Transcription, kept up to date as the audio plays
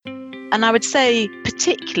And I would say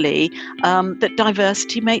particularly that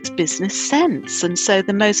diversity makes business sense. And so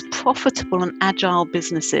the most profitable and agile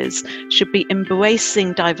businesses should be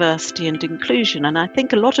embracing diversity and inclusion. And I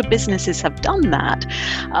think a lot of businesses have done that.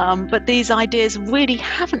 But these ideas really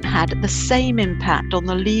haven't had the same impact on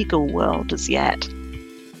the legal world as yet.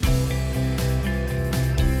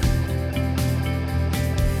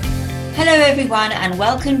 Hello everyone, and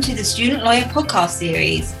welcome to the Student Lawyer podcast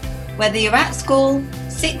series. Whether you're at school,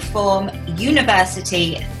 sixth form,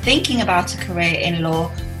 university, thinking about a career in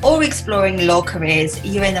law, or exploring law careers,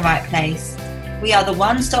 you're in the right place. We are the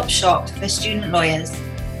one-stop shop for student lawyers.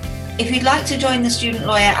 If you'd like to join the Student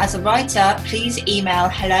Lawyer as a writer, please email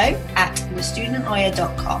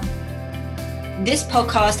hello@thestudentLawyer.com. This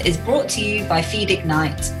podcast is brought to you by Feed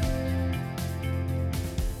Ignite.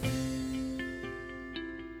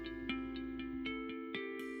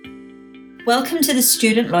 Welcome to the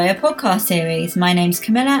Student Lawyer podcast series. My name's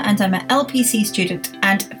Camilla and I'm an LPC student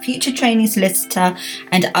and future trainee solicitor,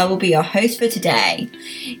 and I will be your host for today.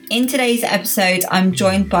 In today's episode, I'm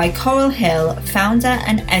joined by Coral Hill, founder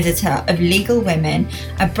and editor of Legal Women,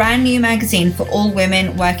 a brand new magazine for all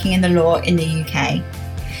women working in the law in the UK.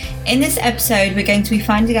 In this episode, we're going to be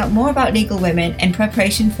finding out more about Legal Women in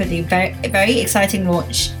preparation for the very exciting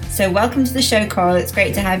launch. So welcome to the show, Coral. It's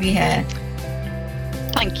great to have you here.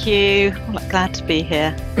 Thank you. I'm glad to be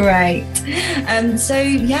here. Great.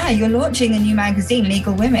 You're launching a new magazine,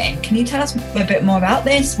 Legal Women. Can you tell us a bit more about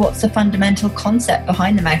this? What's the fundamental concept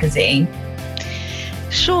behind the magazine?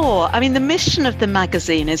 Sure. I mean, the mission of the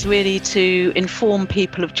magazine is really to inform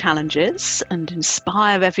people of challenges and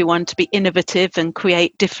inspire everyone to be innovative and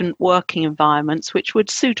create different working environments which would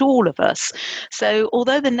suit all of us. So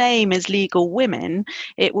although the name is Legal Women,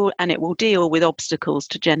 it will deal with obstacles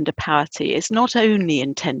to gender parity. It's not only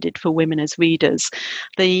intended for women as readers.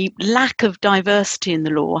 The lack of diversity in the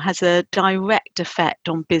law has a direct effect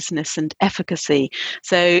on business and efficacy.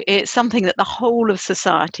 So it's something that the whole of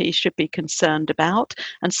society should be concerned about,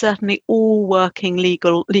 and certainly all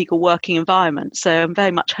legal working environments. So I'm very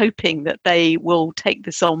much hoping that they will take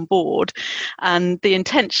this on board. And the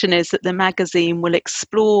intention is that the magazine will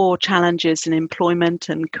explore challenges in employment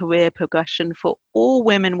and career progression for all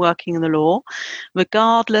women working in the law,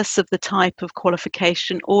 regardless of the type of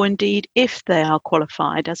qualification or indeed if they are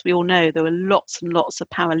qualified. As we all know, there are lots and lots of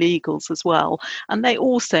paralegals as well, and they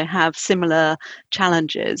also have similar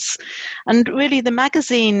challenges. And really the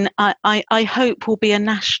magazine, I hope, will be a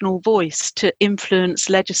national voice to influence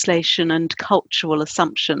legislation and cultural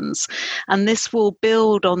assumptions. And this will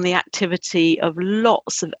build on the activity of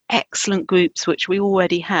lots of excellent groups which we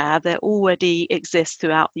already have. They already exist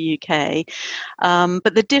throughout the UK.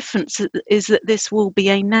 But the difference is that this will be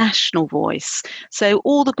a national voice. So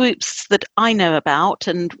all the groups that I know about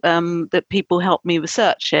and that people help me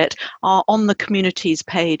research it are on the communities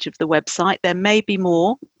page of the website. There may be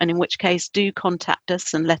more, and in which case do contact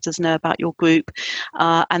us and let us know about your group.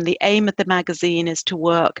 And the aim of the magazine is to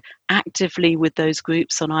work actively with those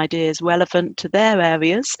groups on ideas relevant to their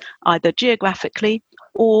areas, either geographically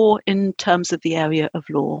or in terms of the area of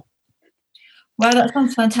law. Well, that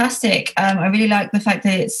sounds fantastic. I really like the fact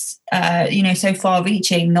that it's, so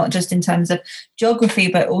far-reaching, not just in terms of geography,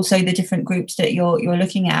 but also the different groups that you're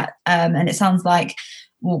looking at. And it sounds like,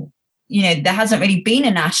 there hasn't really been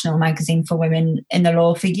a national magazine for women in the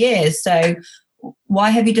law for years. So why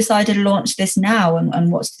have you decided to launch this now?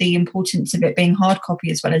 And what's the importance of it being hard copy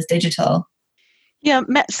as well as digital? Yeah,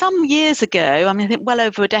 some years ago, I think well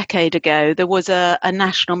over a decade ago, there was a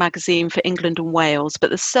national magazine for England and Wales,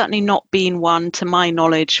 but there's certainly not been one, to my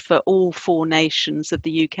knowledge, for all four nations of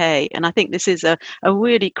the UK. And I think this is a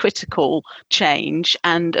really critical change.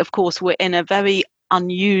 And of course, we're in a very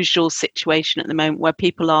unusual situation at the moment where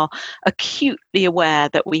people are acutely aware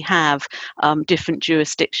that we have different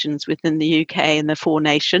jurisdictions within the UK and the four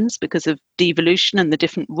nations because of devolution and the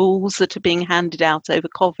different rules that are being handed out over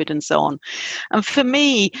COVID and so on. And for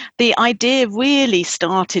me, the idea really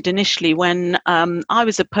started initially when I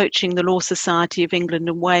was approaching the Law Society of England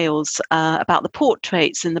and Wales about the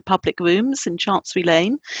portraits in the public rooms in Chancery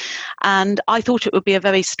Lane. And I thought it would be a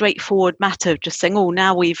very straightforward matter of just saying,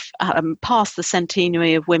 now we've passed the centenary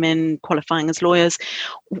of women qualifying as lawyers.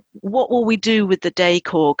 What will we do with the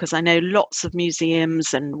decor? Because I know lots of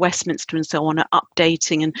museums and Westminster and so on are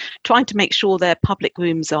updating and trying to make sure their public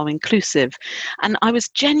rooms are inclusive. And I was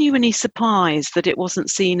genuinely surprised that it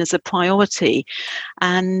wasn't seen as a priority.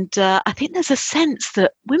 And I think there's a sense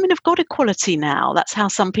that women have got equality now. That's how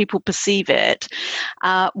some people perceive it.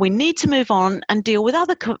 We need to move on and deal with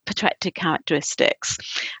other protected characteristics.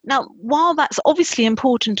 Now, while that's obviously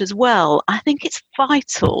important as well, I think it's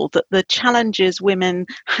vital that the challenges women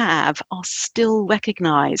have are still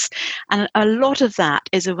recognised. And a lot of that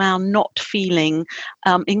is around not feeling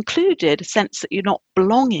included, a sense that you're not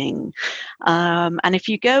belonging. And if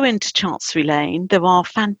you go into Chancery Lane, there are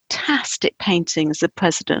fantastic paintings of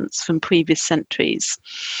presidents from previous centuries.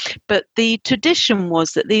 But the tradition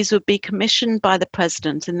was that these would be commissioned by the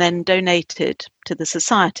president and then donated to the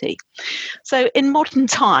society. So in modern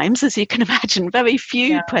times, as you can imagine, very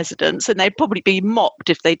few presidents, and they'd probably be mocked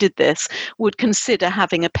if they did this, would consider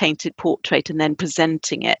having a painted portrait and then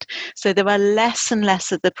presenting it. So there are less and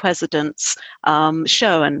less of the presidents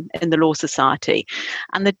shown in the Law Society.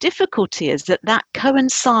 And the difficulty is that that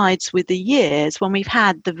coincides with the years when we've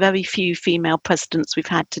had the very few female presidents we've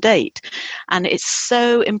had to date. And it's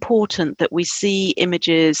so important that we see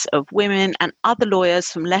images of women and other lawyers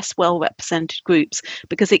from less well-represented groups,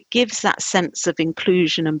 because it gives that sense of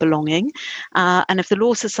inclusion and belonging. And if the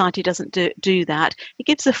Law Society doesn't do that, it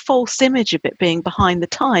gives a false image of it being behind the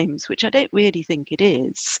times, which I don't really think it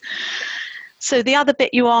is. So the other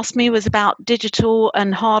bit you asked me was about digital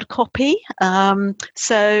and hard copy.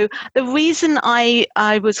 So the reason I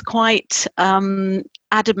was quite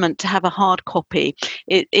adamant to have a hard copy,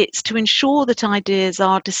 it's to ensure that ideas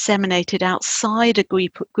are disseminated outside a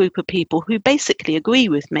group of people who basically agree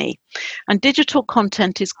with me. And digital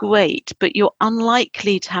content is great, but you're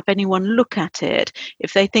unlikely to have anyone look at it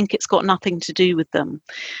if they think it's got nothing to do with them.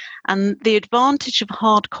 And the advantage of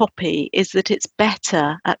hard copy is that it's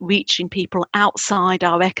better at reaching people outside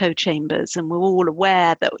our echo chambers. And we're all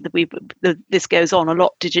aware that this goes on a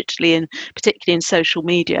lot digitally, and particularly in social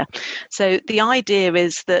media. So the idea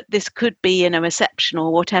is that this could be in a reception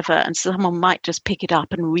or whatever, and someone might just pick it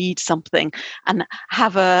up and read something and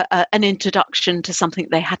have an introduction to something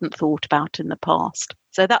they hadn't thought about in the past.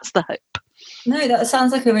 So that's the hope. No, that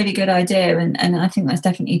sounds like a really good idea. And I think that's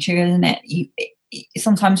definitely true, isn't it?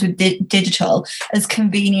 Sometimes with digital, as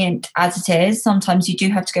convenient as it is, sometimes you do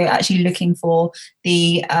have to go actually looking for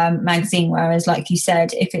the magazine, whereas like you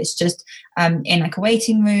said, if it's just in like a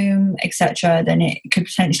waiting room, etc., then it could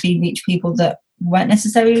potentially reach people that weren't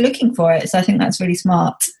necessarily looking for it. So I think that's really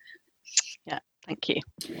smart. Yeah, thank you.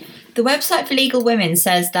 The website for Legal Women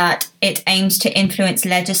says that it aims to influence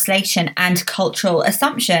legislation and cultural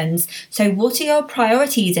assumptions. So what are your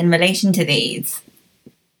priorities in relation to these?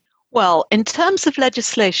 Well, in terms of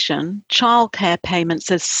legislation, childcare payments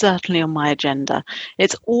is certainly on my agenda.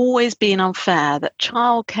 It's always been unfair that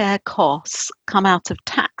childcare costs come out of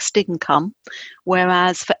taxed income,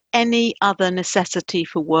 whereas for any other necessity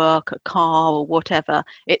for work, a car or whatever,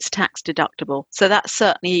 it's tax deductible. So that's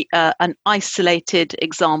certainly an isolated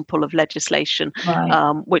example of legislation,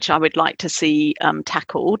 right, which I would like to see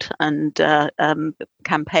tackled and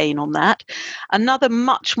campaign on that. Another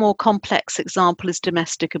much more complex example is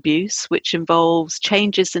domestic abuse, which involves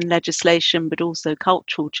changes in legislation but also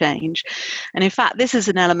cultural change. And in fact, this is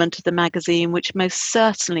an element of the magazine which most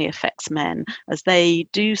certainly affects men, as they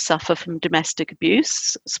do suffer from domestic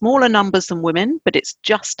abuse, smaller numbers than women, but it's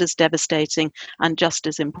just as devastating and just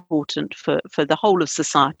as important for the whole of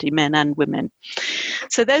society, men and women.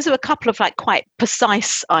 So those are a couple of quite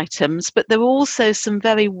precise items, but there are also some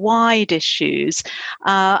very wide issues.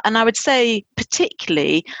 And I would say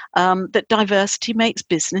particularly that diversity makes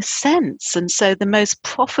business sense. And so the most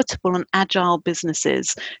profitable and agile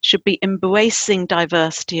businesses should be embracing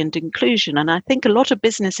diversity and inclusion. And I think a lot of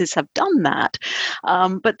businesses have done that.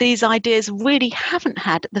 But these ideas really haven't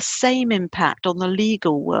had the same impact on the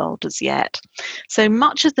legal world as yet. So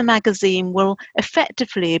much of the magazine will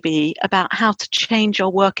effectively be about how to change our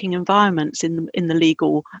working environments in the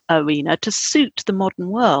legal arena to suit the modern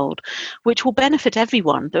world, which will benefit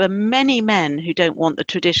everyone. There are many men who don't want the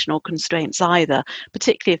traditional constraints either,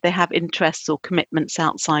 particularly if they have interests or commitments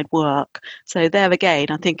outside work. So there again,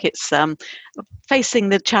 I think it's facing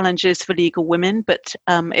the challenges for legal women, but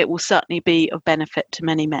it will certainly be of benefit to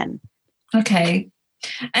many men. Okay.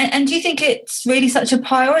 And do you think it's really such a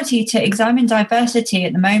priority to examine diversity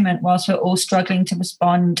at the moment whilst we're all struggling to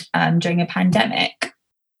respond during a pandemic?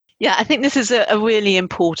 Yeah, I think this is a really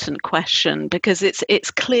important question, because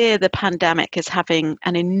it's clear the pandemic is having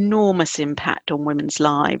an enormous impact on women's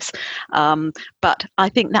lives. But I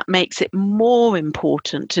think that makes it more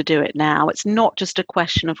important to do it now. It's not just a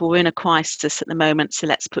question of we're in a crisis at the moment, so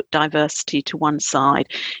let's put diversity to one side.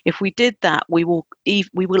 If we did that, we will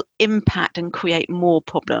impact and create more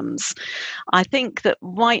problems. I think that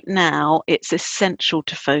right now it's essential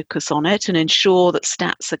to focus on it and ensure that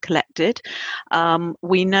stats are collected.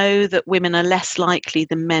 We know know that women are less likely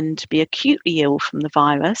than men to be acutely ill from the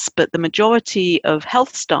virus, but the majority of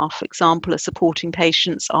health staff, for example, are supporting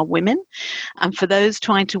patients are women. And for those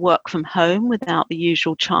trying to work from home without the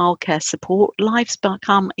usual childcare support, lives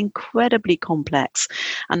become incredibly complex.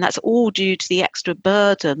 And that's all due to the extra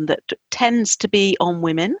burden that tends to be on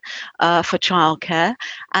women for childcare.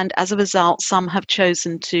 And as a result, some have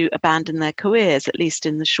chosen to abandon their careers, at least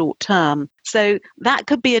in the short term. So that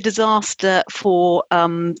could be a disaster for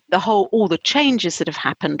all the changes that have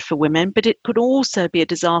happened for women, but it could also be a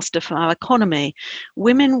disaster for our economy.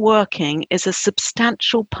 Women working is a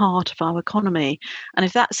substantial part of our economy. And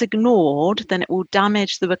if that's ignored, then it will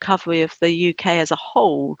damage the recovery of the UK as a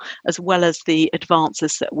whole, as well as the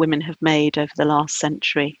advances that women have made over the last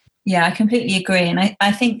century. Yeah, I completely agree. And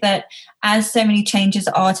I think that as so many changes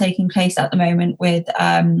are taking place at the moment with,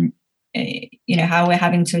 how we're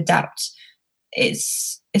having to adapt,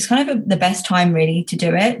 it's kind of the best time really to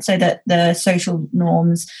do it, so that the social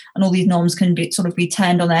norms and all these norms can be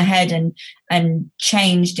turned on their head and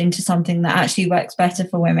changed into something that actually works better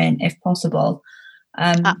for women if possible.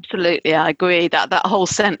 Absolutely, I agree. That whole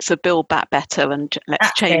sense of build back better and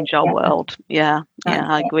let's change our world. Yeah,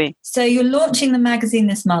 I agree. So you're launching the magazine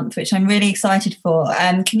this month, which I'm really excited for.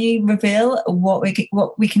 Can you reveal what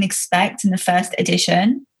we can expect in the first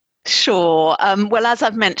edition? Sure. Well, as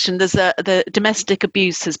I've mentioned, the domestic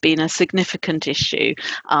abuse has been a significant issue,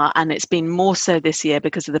 and it's been more so this year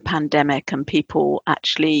because of the pandemic and people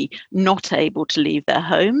actually not able to leave their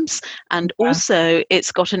homes. And also,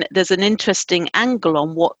 there's an interesting angle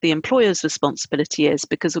on what the employer's responsibility is,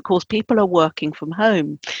 because of course people are working from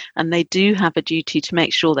home, and they do have a duty to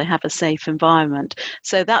make sure they have a safe environment.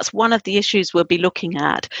 So that's one of the issues we'll be looking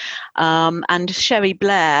at. And Sherry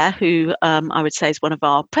Blair, who I would say is one of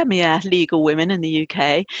our premier legal women in the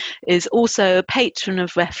UK, is also a patron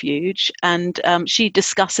of Refuge, and she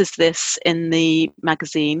discusses this in the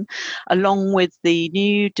magazine, along with the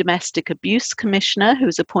new Domestic Abuse Commissioner who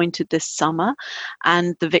was appointed this summer,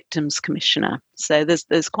 and the Victims Commissioner. So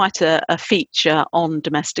there's quite a feature on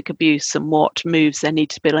domestic abuse and what moves there need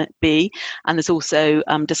to be, and there's also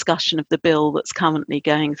discussion of the bill that's currently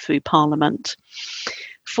going through Parliament.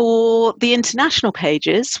 For the international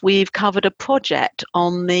pages, we've covered a project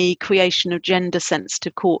on the creation of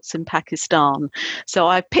gender-sensitive courts in Pakistan. So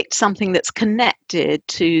I've picked something that's connected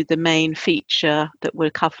to the main feature that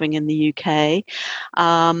we're covering in the UK.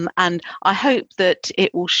 And I hope that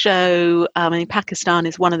it will show, Pakistan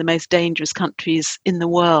is one of the most dangerous countries in the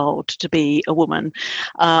world to be a woman.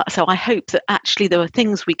 So I hope that actually there are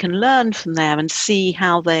things we can learn from there and see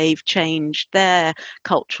how they've changed their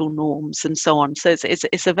cultural norms and so on. So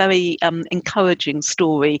it's a very encouraging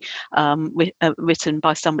story written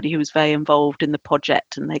by somebody who was very involved in the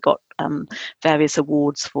project, and they got various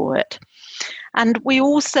awards for it. And we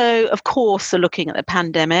also, of course, are looking at the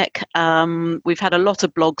pandemic. We've had a lot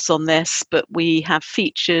of blogs on this, but we have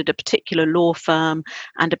featured a particular law firm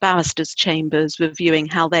and a barristers' chambers reviewing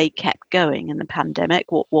how they kept going in the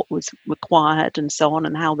pandemic, what was required and so on,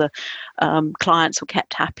 and how the clients were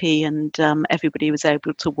kept happy and everybody was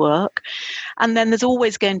able to work. And then there's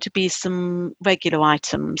always going to be some regular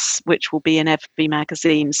items, which will be in every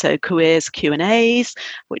magazine. So careers Q&As,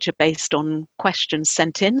 which are based on questions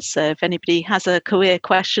sent in. So if anybody has a career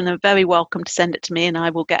question, they're very welcome to send it to me, and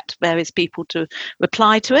I will get various people to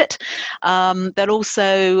reply to it. There'll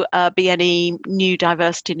also be any new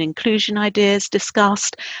diversity and inclusion ideas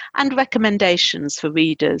discussed, and recommendations for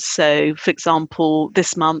readers. So, for example,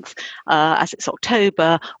 this month, as it's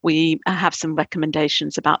October, we have some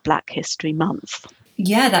recommendations about Black History Month.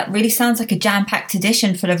 Yeah, that really sounds like a jam-packed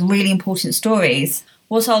edition full of really important stories.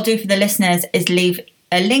 What I'll do for the listeners is leave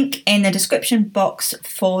a link in the description box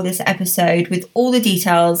for this episode with all the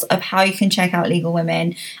details of how you can check out Legal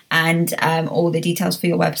Women, and all the details for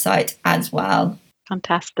your website as well.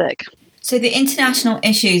 Fantastic. So the international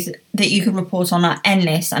issues that you can report on are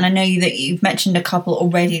endless, and I know that you've mentioned a couple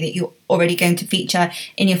already that you're already going to feature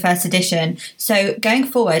in your first edition. So going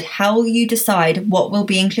forward, how will you decide what will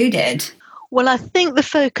be included? Well, I think the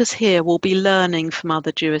focus here will be learning from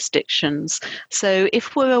other jurisdictions. So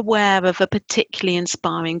if we're aware of a particularly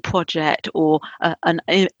inspiring project or an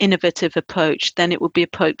innovative approach, then it would be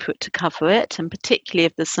appropriate to cover it, and particularly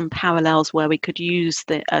if there's some parallels where we could use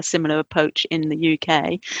a similar approach in the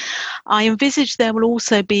UK. I envisage there will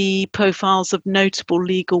also be profiles of notable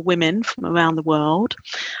legal women from around the world.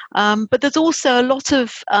 But there's also a lot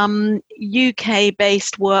of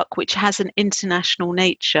UK-based work which has an international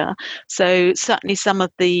nature. So certainly some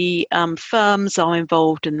of the firms are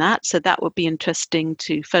involved in that. So that would be interesting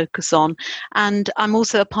to focus on. And I'm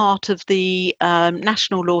also a part of the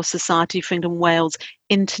National Law Society for England and Wales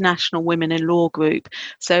International Women in Law group.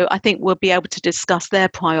 So I think we'll be able to discuss their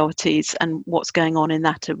priorities and what's going on in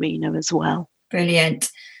that arena as well.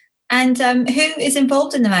 Brilliant. And who is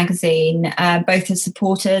involved in the magazine, both as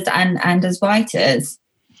supporters and as writers?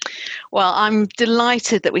 Well, I'm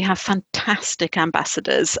delighted that we have fantastic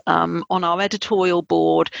ambassadors. On our editorial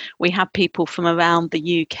board, we have people from around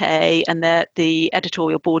the UK, and the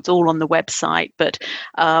editorial board's all on the website. But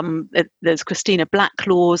there's Christina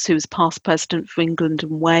Blacklaws, who's past president for England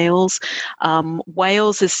and Wales.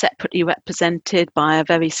 Wales is separately represented by a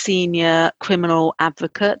very senior criminal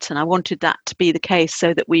advocate, and I wanted that to be the case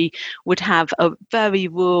so that we would have a very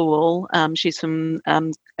rural, she's from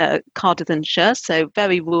Cardiganshire, so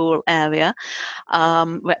very rural area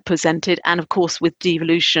represented, and of course with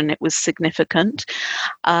devolution it was significant.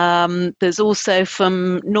 There's also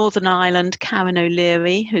from Northern Ireland Karen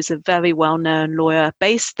O'Leary, who's a very well-known lawyer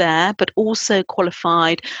based there, but also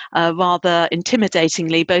qualified rather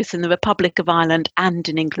intimidatingly both in the Republic of Ireland and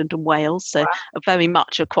in England and Wales, so very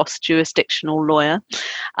much a cross-jurisdictional lawyer.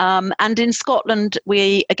 And in Scotland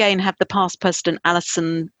we again have the past president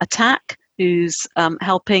Alison Attack, who's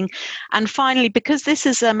helping. And finally, because this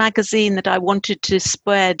is a magazine that I wanted to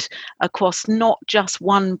spread across not just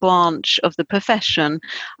one branch of the profession,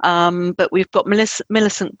 but we've got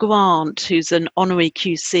Millicent Grant, who's an honorary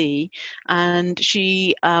QC, and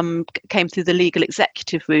she came through the legal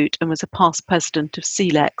executive route and was a past president of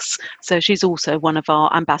CELEX. So she's also one of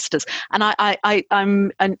our ambassadors. And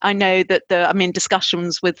I know that I'm in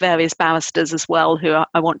discussions with various barristers as well who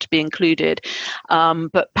I want to be included.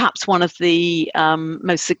 But perhaps one of the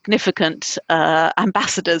most significant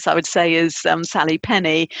ambassadors, I would say, is Sally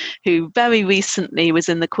Penny, who very recently was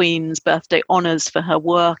in the Queen's birthday honours for her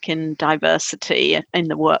work in diversity in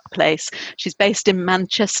the workplace. She's based in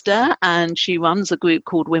Manchester and she runs a group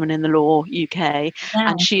called Women in the Law UK. Wow.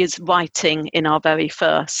 And she is writing in our very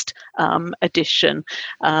first edition.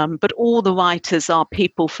 But all the writers are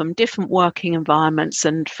people from different working environments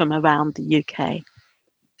and from around the UK.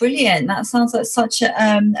 Brilliant. That sounds like such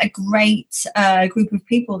a great group of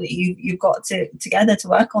people that you've got together to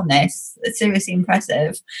work on this. It's seriously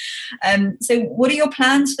impressive. So what are your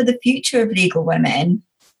plans for the future of Legal Women?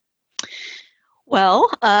 Well,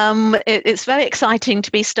 it's very exciting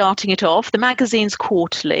to be starting it off. The magazine's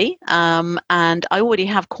quarterly, and I already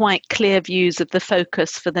have quite clear views of the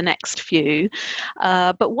focus for the next few.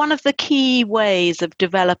 But one of the key ways of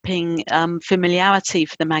developing familiarity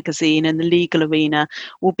for the magazine in the legal arena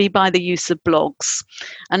will be by the use of blogs.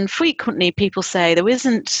 And frequently people say there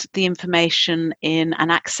isn't the information in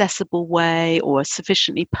an accessible way or a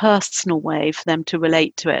sufficiently personal way for them to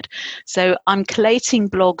relate to it. So I'm collating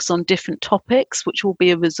blogs on different topics, which will be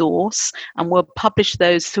a resource, and we'll publish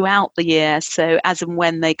those throughout the year, so as and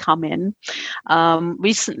when they come in.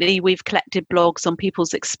 Recently, we've collected blogs on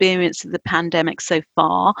people's experience of the pandemic so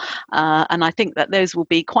far, and I think that those will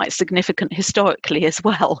be quite significant historically as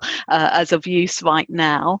well as of use right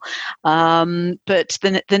now. But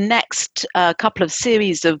the next couple of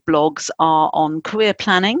series of blogs are on career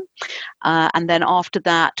planning, and then after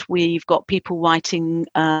that, we've got people writing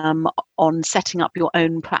on setting up your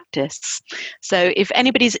own practice. So if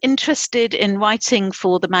anybody's interested in writing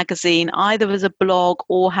for the magazine, either as a blog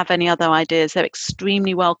or have any other ideas, they're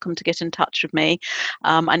extremely welcome to get in touch with me.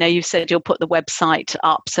 I know you said you'll put the website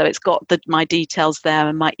up, so it's got my details there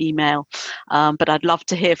and my email. But I'd love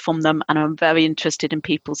to hear from them, and I'm very interested in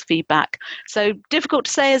people's feedback. So difficult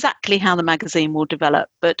to say exactly how the magazine will develop,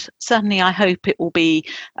 but certainly I hope it will be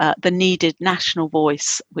the needed national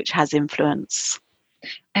voice which has influence.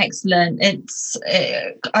 Excellent.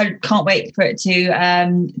 I can't wait for it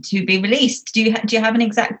to be released. Do you have an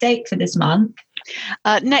exact date for this month?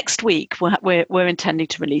 Next week we're intending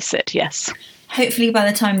to release it, yes. Hopefully by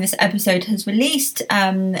the time this episode has released,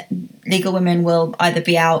 Legal Women will either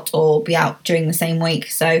be out or be out during the same week.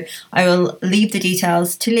 So I will leave the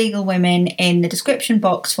details to Legal Women in the description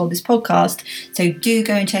box for this podcast. So do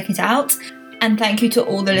go and check it out. And thank you to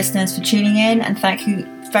all the listeners for tuning in. And thank you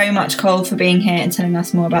very much, Cole, for being here and telling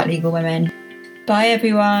us more about Legal Women. Bye,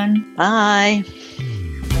 everyone. Bye.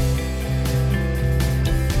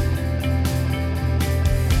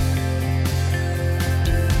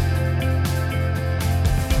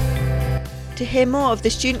 To hear more of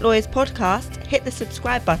the Student Lawyers podcast, hit the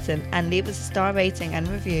subscribe button and leave us a star rating and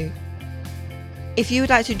review. If you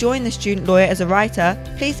would like to join the Student Lawyer as a writer,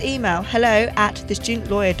 please email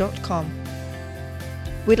hello@thestudentlawyer.com.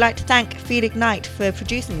 We'd like to thank Feel Ignite for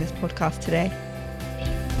producing this podcast today.